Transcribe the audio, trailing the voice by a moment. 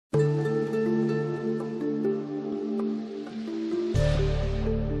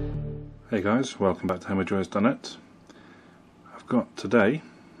Hey guys, welcome back to HammerJoys.net. I've got today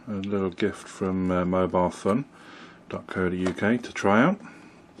a little gift from mobilefun.co.uk to try out.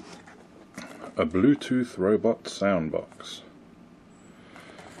 A Bluetooth robot sound box.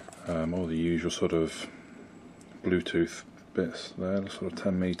 All the usual sort of Bluetooth bits there, sort of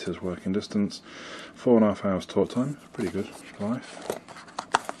 10 meters working distance, 4.5 hours talk time, pretty good life.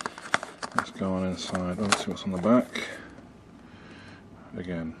 Let's go on inside, let's see what's on the back.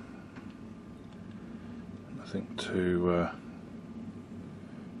 Again, nothing too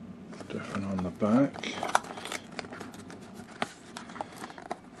different on the back.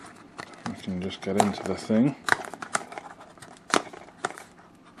 We can just get into the thing.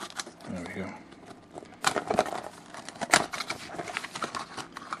 There we go.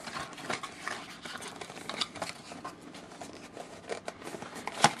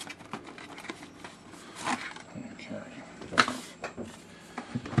 Okay.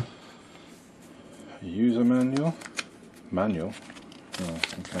 User manual. Manual? Oh,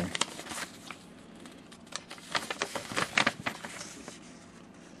 okay.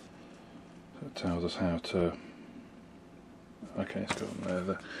 So it tells us how to... Okay, it's got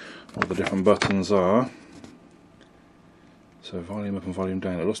there all the different buttons are. So volume up and volume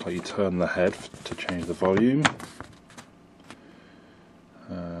down. It looks like you turn the head to change the volume.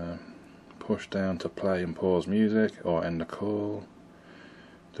 Push down to play and pause music or end a call.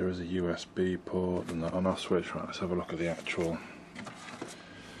 There is a USB port and the on-off switch. Right, let's have a look at the actual.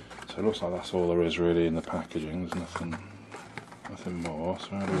 So it looks like that's all there is really in the packaging. There's nothing more.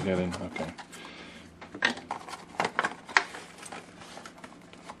 So how do we get in? Okay.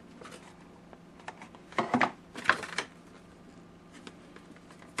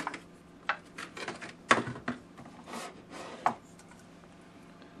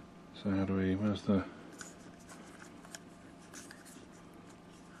 So how do we? Where's the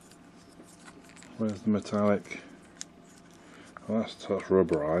metallic? Well, that's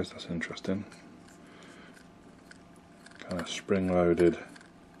rubberized, that's interesting. Kind of spring-loaded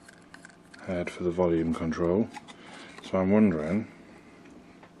head for the volume control. So I'm wondering,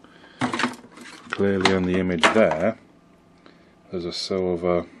 clearly on the image there's a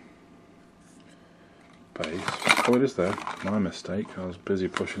silver base. Oh, it is there. My mistake. I was busy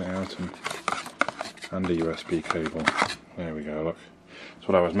pushing it out and a USB cable. There we go, look. That's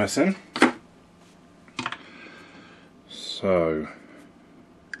what I was missing. So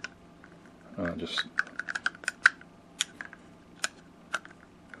it just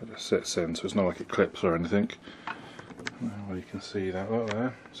sits in, so it's not like it clips or anything. Well, you can see that look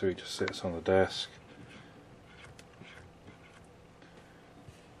there. So it just sits on the desk.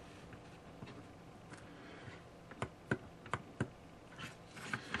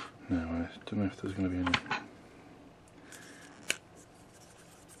 Now I don't know if there's going to be any.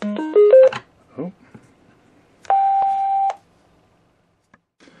 Oh.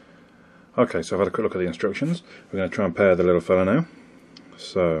 Okay, so I've had a quick look at the instructions. We're going to try and pair the little fella now.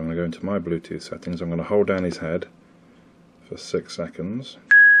 So I'm going to go into my Bluetooth settings. I'm going to hold down his head for 6 seconds.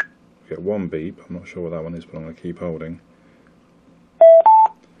 Get one beep. I'm not sure what that one is, but I'm going to keep holding.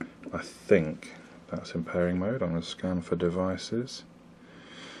 I think that's in pairing mode. I'm going to scan for devices.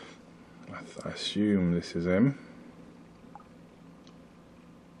 I assume this is him.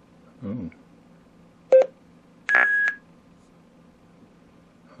 Oh.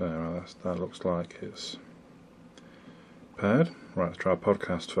 There, that looks like it's paired. Right, let's try a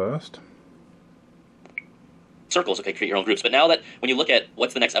podcast first. Circles, okay, create your own groups. But now that when you look at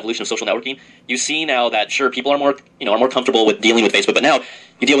what's the next evolution of social networking, you see now that sure, people are more comfortable with dealing with Facebook, but now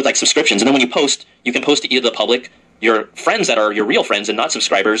you deal with like subscriptions, and then when you post, you can post to either the public, your friends that are your real friends and not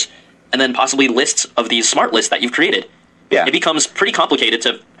subscribers, and then possibly lists of these smart lists that you've created. Yeah. It becomes pretty complicated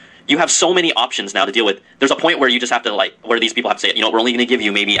to. You have so many options now to deal with. There's a point where you just have to where these people have to say, we're only going to give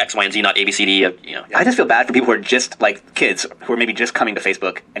you maybe X, Y, and Z, not A, B, C, D. I just feel bad for people who are just like kids who are maybe just coming to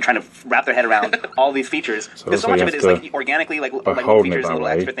Facebook and trying to wrap their head around all these features. Because so much of it is like organically, like little features and little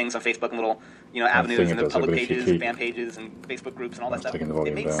extra things on Facebook and little avenues and the public pages and fan pages and Facebook groups and all that stuff.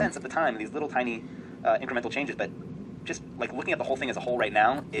 It made sense at the time, these little tiny incremental changes, but just like looking at the whole thing as a whole right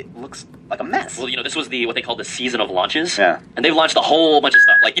now, it looks like a mess. Well, this was what they call the season of launches. Yeah. And they've launched a whole bunch of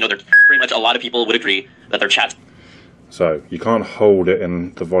stuff. Like, they're pretty much, a lot of people would agree that their chats. So you can't hold it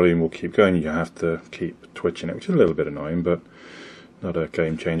and the volume will keep going. You have to keep twitching it, which is a little bit annoying, but not a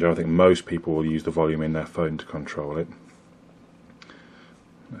game changer. I think most people will use the volume in their phone to control it.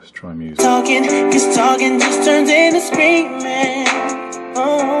 Let's try music. Talking just turns into screaming.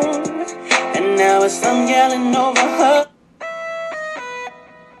 Oh. And now it's some yelling over her.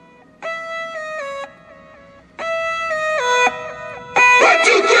 1,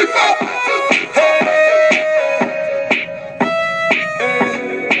 2, 3, 4.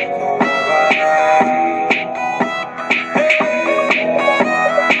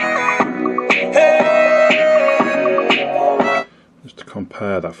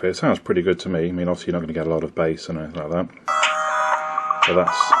 compare that for you. It sounds pretty good to me. I mean, obviously you're not going to get a lot of bass and anything like that. But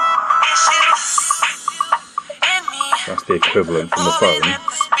that's the equivalent from the phone.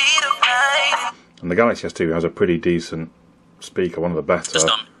 And the Galaxy S2 has a pretty decent speaker, one of the better.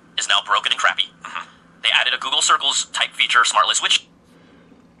 System is now broken and crappy. They added a Google Circles type feature, SmartList, which...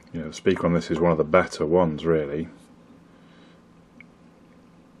 You know, the speaker on this is one of the better ones, really.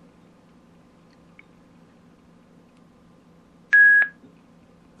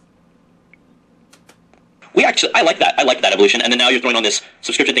 I like that. I like that evolution. And then now you're throwing on this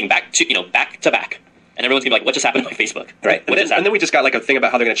subscription thing back to back. And everyone's gonna be like, what just happened to my Facebook? Right. And then we just got like a thing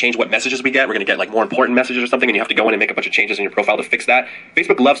about how they're gonna change what messages we get. We're gonna get like more important messages or something, and you have to go in and make a bunch of changes in your profile to fix that.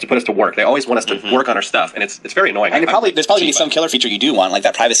 Facebook loves to put us to work. They always want us to work on our stuff, and it's very annoying. And there's probably gonna be some killer feature you do want, like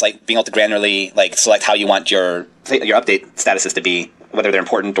that privacy, like being able to granularly like select how you want your update statuses to be, whether they're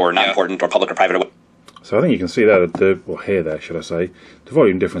important or not important, or public or private. Or so I think you can see that should I say, the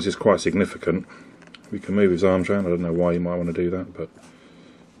volume difference is quite significant. We can move his arms around. I don't know why you might want to do that, but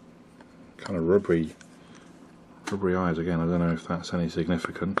kind of rubbery eyes again. I don't know if that's any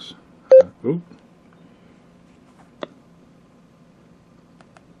significance. Ooh.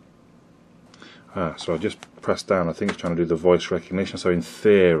 So I just pressed down. I think it's trying to do the voice recognition. So in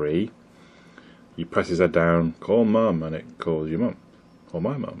theory, you press his head down, call mum, and it calls your mum, or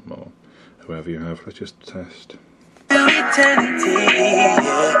my mum, or whoever you have. Let's just test.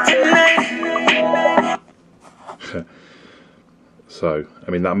 So,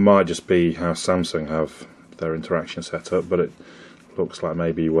 I mean, that might just be how Samsung have their interaction set up, but it looks like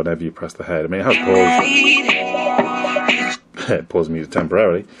maybe whenever you press the head, I mean, it has paused. It paused music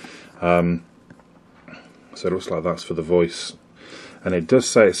temporarily. So it looks like that's for the voice, and it does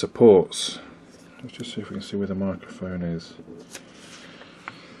say it supports. Let's just see if we can see where the microphone is.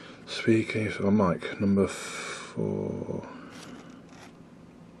 Speaker or mic number 4.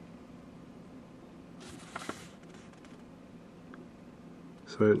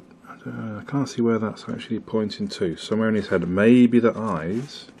 So I can't see where that's actually pointing to. Somewhere in his head, maybe the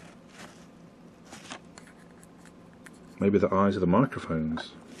eyes. Maybe the eyes are the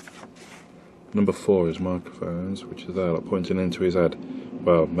microphones. Number 4 is microphones, which is there, like pointing into his head.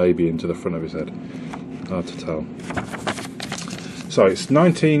 Well, maybe into the front of his head. Hard to tell. So it's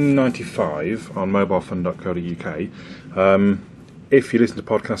 $19.95 on mobilefun.co.uk. If you listen to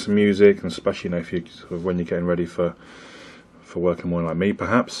podcasts and music, and especially if you when you're getting ready for working more like me,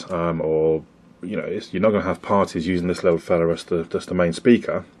 perhaps, or you're not going to have parties using this little fella as just the main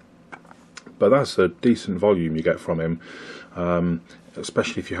speaker. But that's a decent volume you get from him,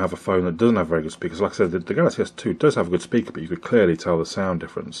 especially if you have a phone that doesn't have very good speakers. Like I said, the Galaxy S2 does have a good speaker, but you could clearly tell the sound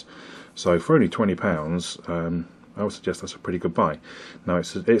difference. So for only £20, I would suggest that's a pretty good buy. Now it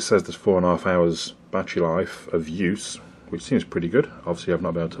says there's 4.5 hours battery life of use, which seems pretty good. Obviously I've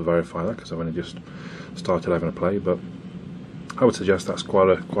not been able to verify that because I've only just started having a play, but I would suggest that's quite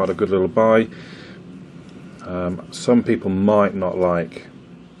a good little buy. Some people might not like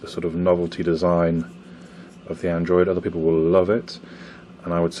the sort of novelty design of the Android. Other people will love it,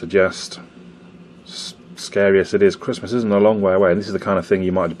 and I would suggest, scary as it is, Christmas isn't a long way away, and this is the kind of thing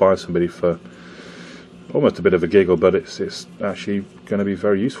you might buy somebody for almost a bit of a giggle, but it's actually going to be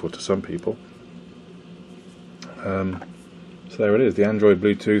very useful to some people. So there it is, the Android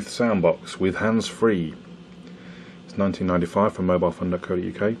Bluetooth soundbox with hands-free. It's $19.95 from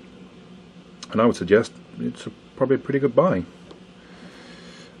mobilefun.co.uk, and I would suggest it's probably a pretty good buy.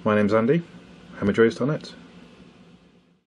 My name's Andy, HamaJoyous.net.